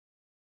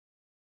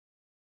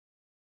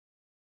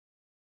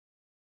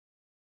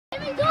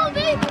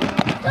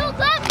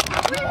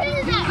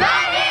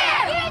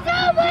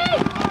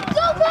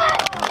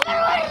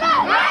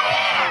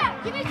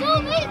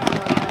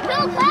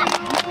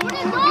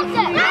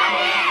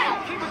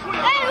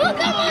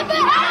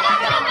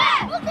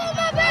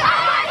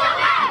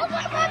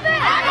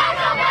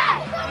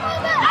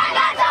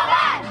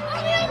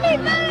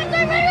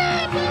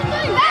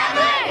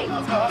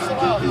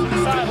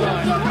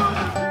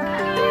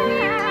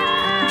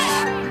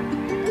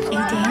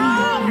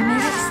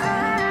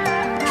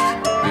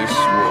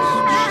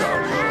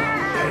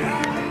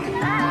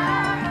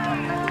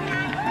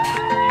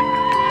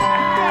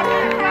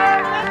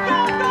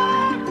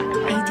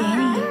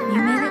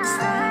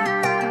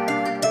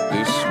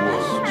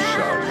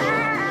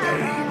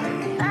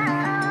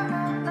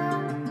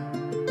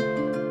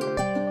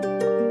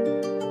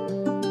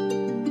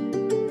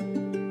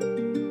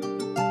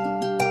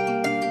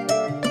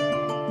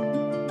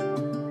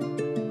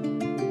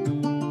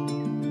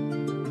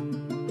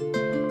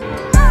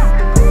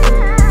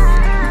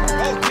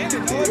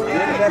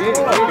Check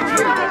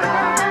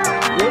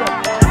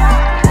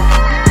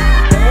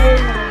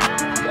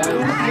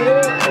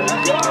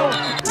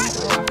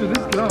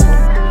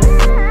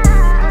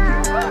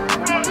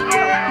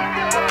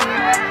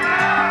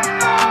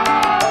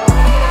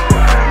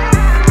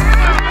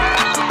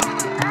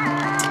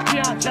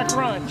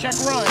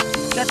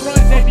run,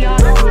 Davion.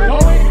 Go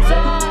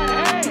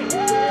inside. Hey.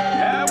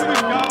 There we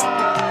go.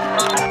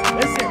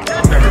 Listen.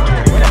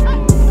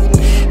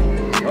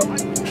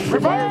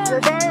 Reverse.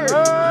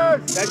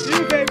 That's you,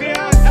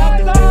 Davion.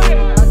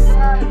 Outside.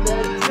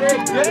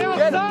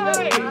 Get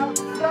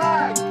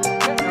outside.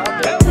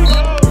 There we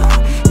go.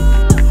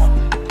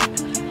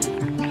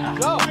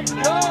 Go.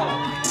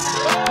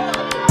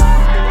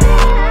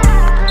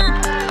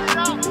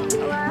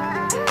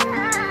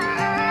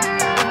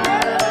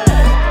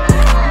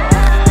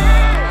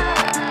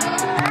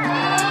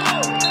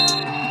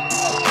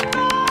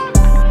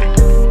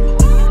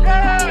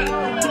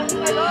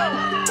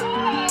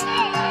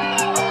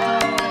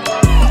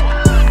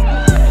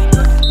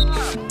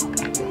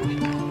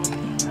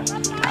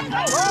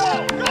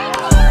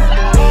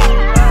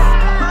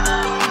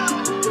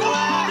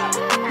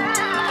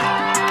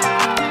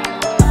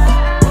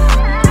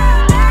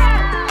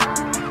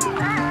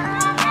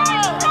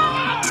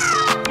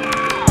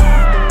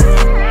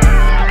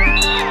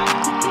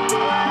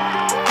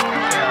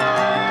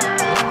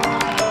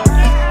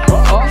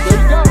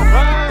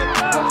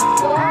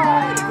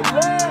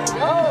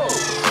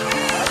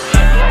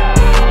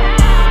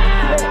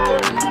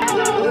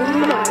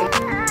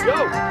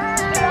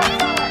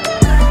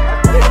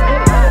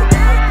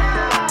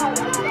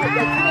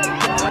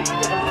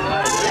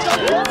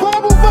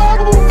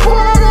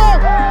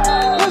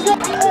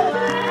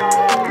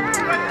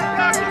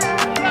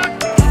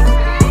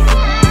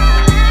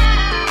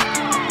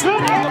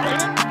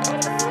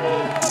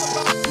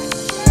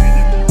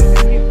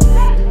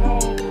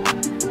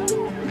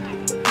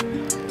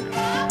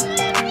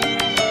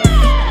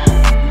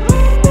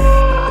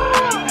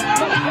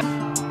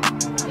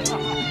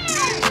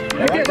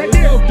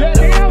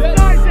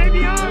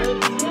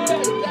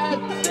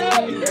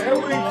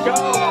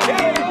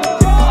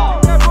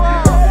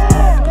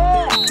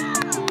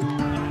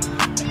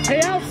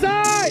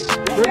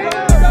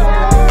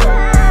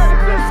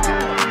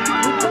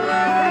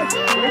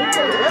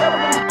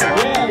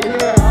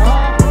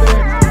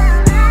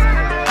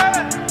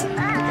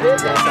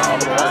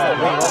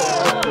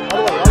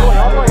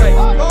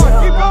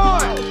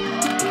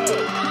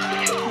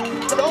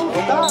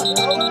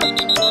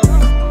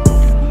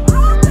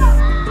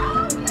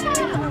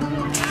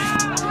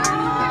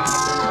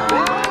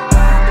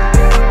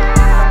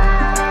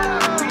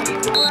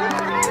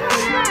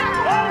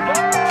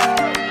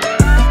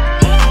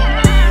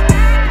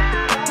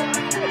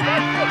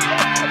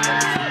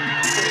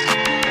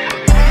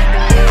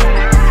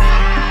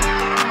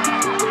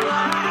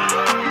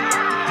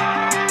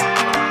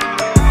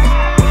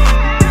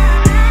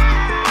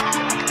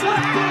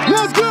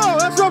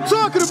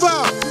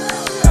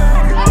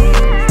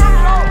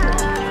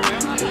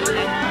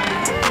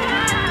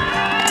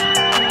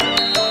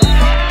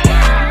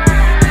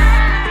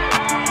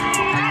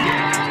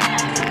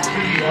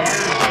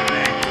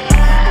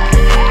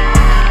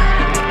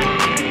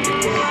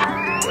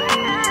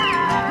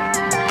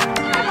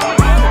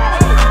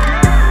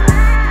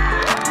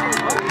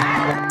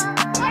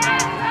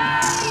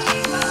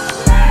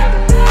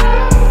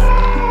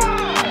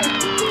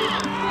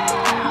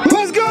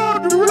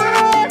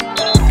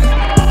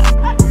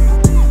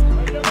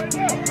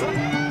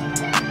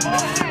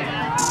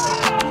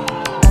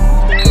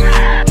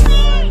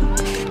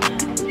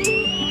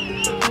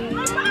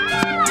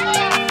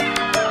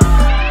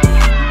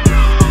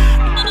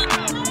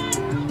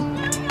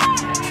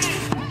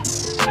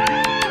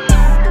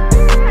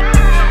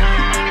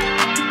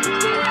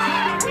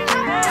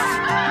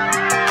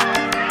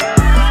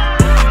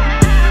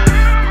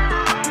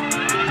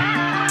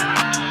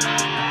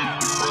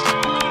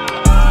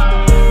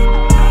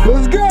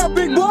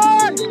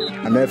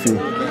 Nephew.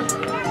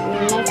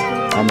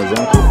 I'm his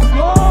uncle.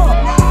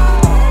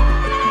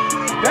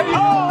 Let's go!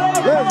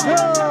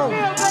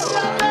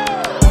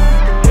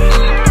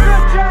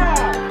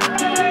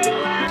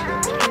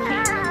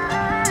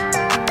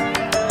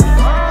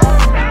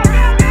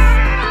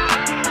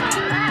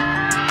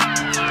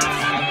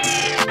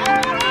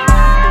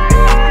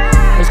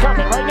 It's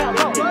coming right now.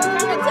 Go.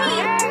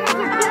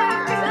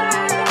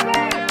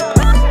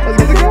 Let's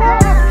get the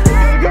goal!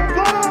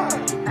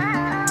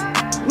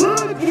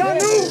 Look, we got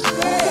new!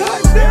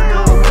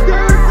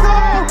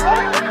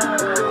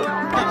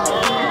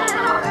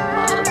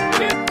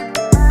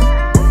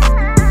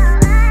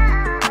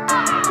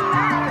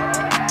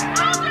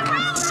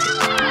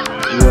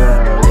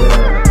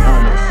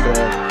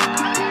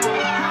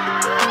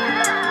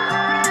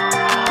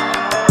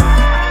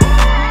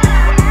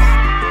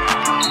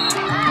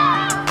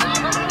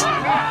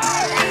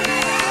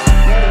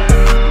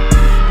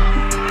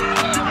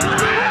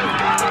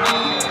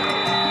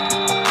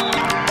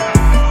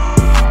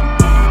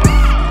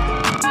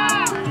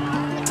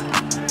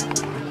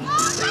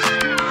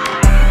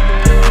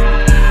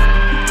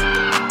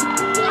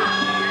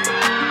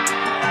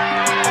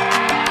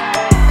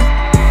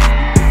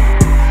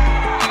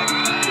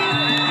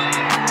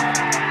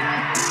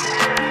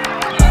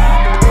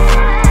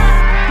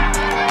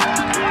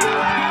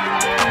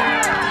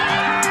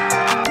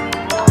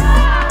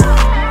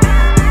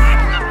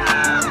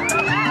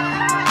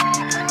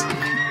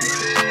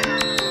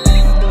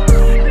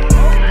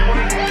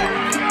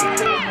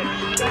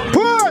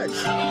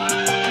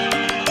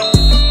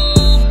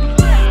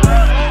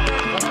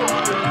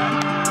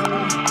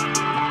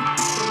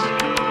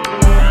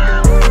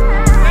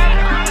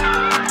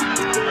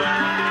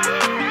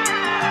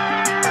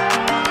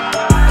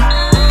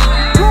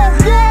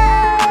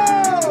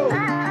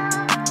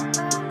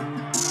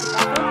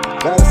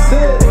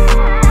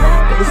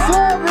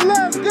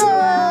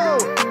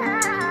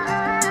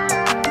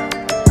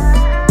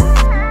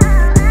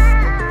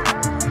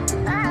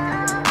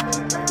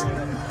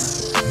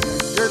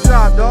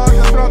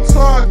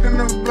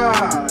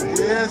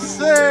 Yes,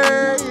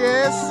 sir.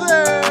 Yes,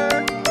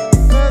 sir.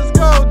 Let's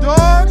go,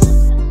 dogs.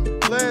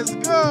 Let's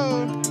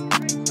go.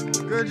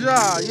 Good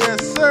job. Yes,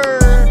 sir.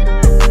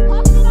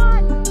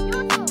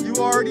 You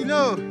already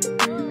know.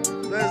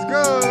 Let's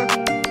go.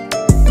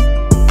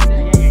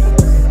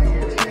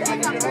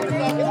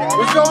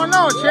 What's going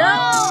on,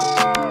 champ?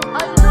 How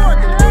you doing,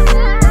 champ?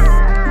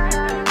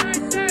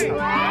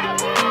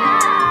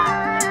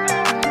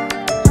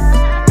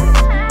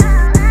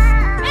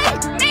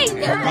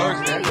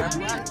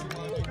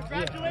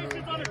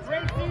 Congratulations on a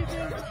great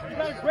season. You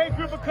got a great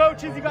group of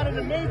coaches. You got an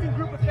amazing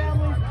group of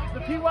families.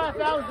 The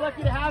PYFL is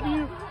lucky to have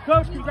you.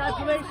 Coach,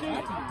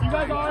 congratulations. You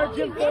guys are our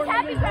gym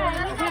winners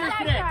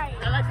today.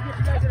 I'd like to get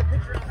you guys in a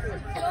picture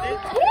afterwards.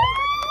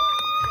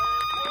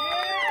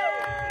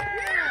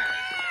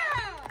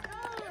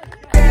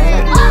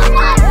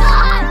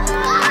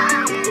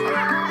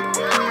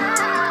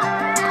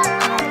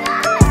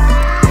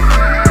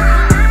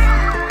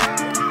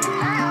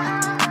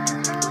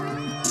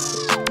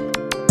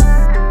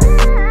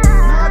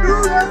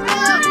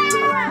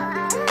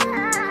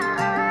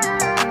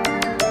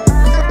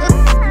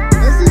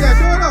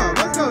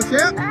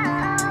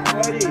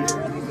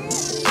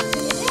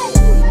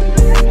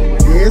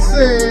 Yes,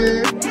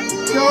 sir.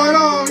 Show it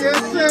off. Yes,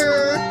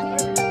 sir.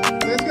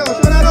 Let's go.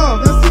 Show that off.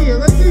 Let's see it.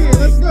 Let's see it.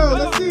 Let's go.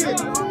 Let's see it.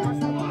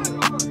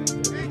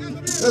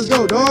 Let's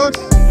go, dogs.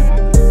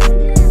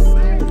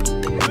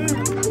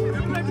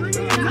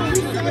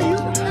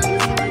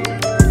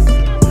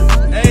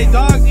 Hey,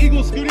 dogs,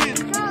 Eagles, scoot in.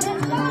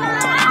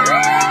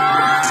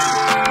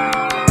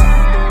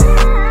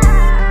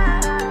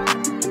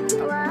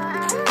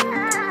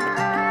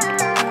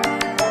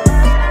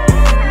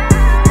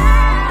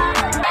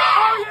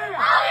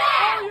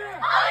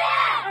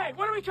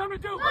 Come to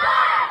do.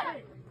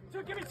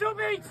 So give me 2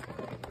 beats,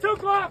 2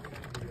 claps.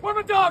 Where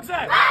my dogs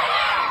at?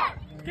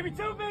 Give me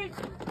 2 beats,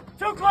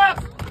 2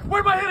 claps.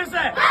 Where my hitters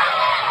at?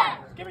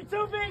 Give me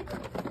 2 beats,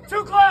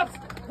 2 claps.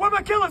 Where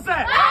my killers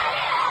at?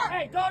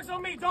 Hey, dogs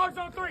on me, dogs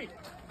on 3.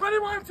 Ready,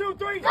 1, 2,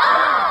 3.